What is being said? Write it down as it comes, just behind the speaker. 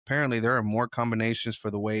apparently there are more combinations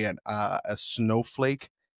for the way a snowflake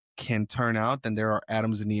can turn out than there are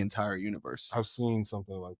atoms in the entire universe. I've seen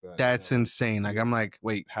something like that. That's Yeah. insane. Like, Yeah. I'm like,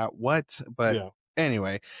 wait, how, what? But Yeah.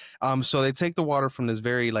 anyway, so they take the water from this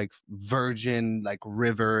very like virgin like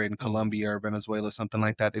river in Mhm. Colombia or Venezuela, something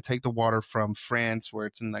like that. They take the water from France where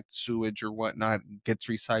it's in like sewage or whatnot, gets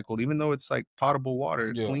recycled, even though it's like potable water,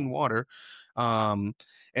 it's Yeah. clean water. Um,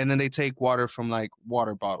 and then they take water from like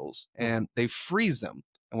water bottles Mhm. and they freeze them.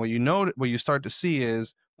 And what you start to see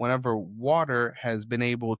is whenever water has been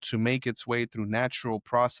able to make its way through natural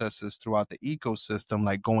processes throughout the ecosystem,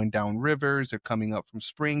 like going down rivers or coming up from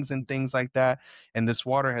springs and things like that, and this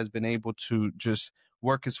water has been able to just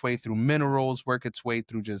work its way through minerals, work its way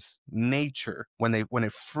through just nature. When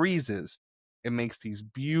it freezes, it makes these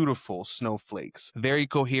beautiful snowflakes, very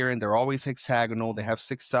coherent. They're always hexagonal. They Mhm. have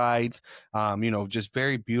six sides, just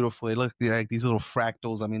very beautiful. They look like these little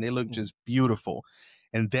fractals. I mean, they look Mhm. just beautiful.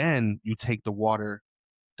 And then you take the water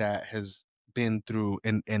that has been through,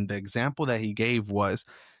 and the example that he gave was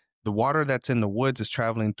the water that's in the woods is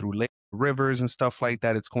traveling through rivers and stuff like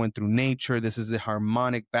that. It's going through nature. This is the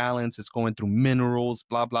harmonic balance. It's going through minerals,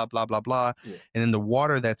 blah blah blah blah blah. Yeah. And then the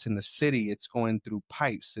water that's in the city, it's going through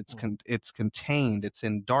pipes. Mhm. It's contained. It's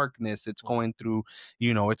in darkness. It's Mhm. going through,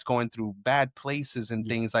 it's going through bad places and Yeah.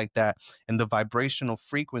 things like that. And the vibrational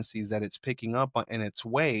frequencies that it's picking up in its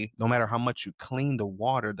way, no matter how much you clean the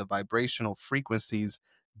water, the vibrational frequencies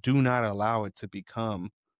do not allow it to become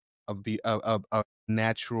a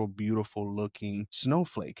natural, beautiful looking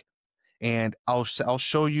snowflake. And I'll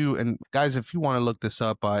show you. And guys, if you want to look this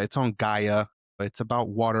up, it's on Gaia. It's about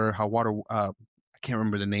water, how water. I can't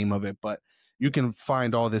remember the name of it, but you can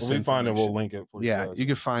find all When this we find it, we'll information. link it for you Yeah, guys. you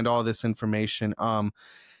can find all this information.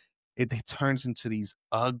 It turns into these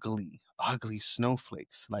ugly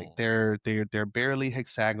snowflakes. Like Mhm. they're barely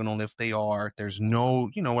hexagonal if they are. There's no,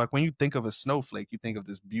 like when you think of a snowflake, you think of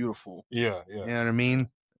this beautiful, Yeah. Yeah. you know what I mean?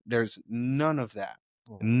 There's none of that.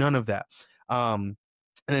 Mhm. None of that.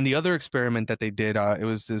 And then the other experiment that they did, it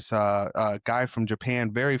was this guy from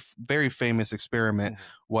Japan, very famous experiment, Mhm.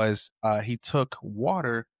 was he took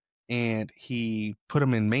water and he put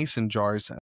them in mason jars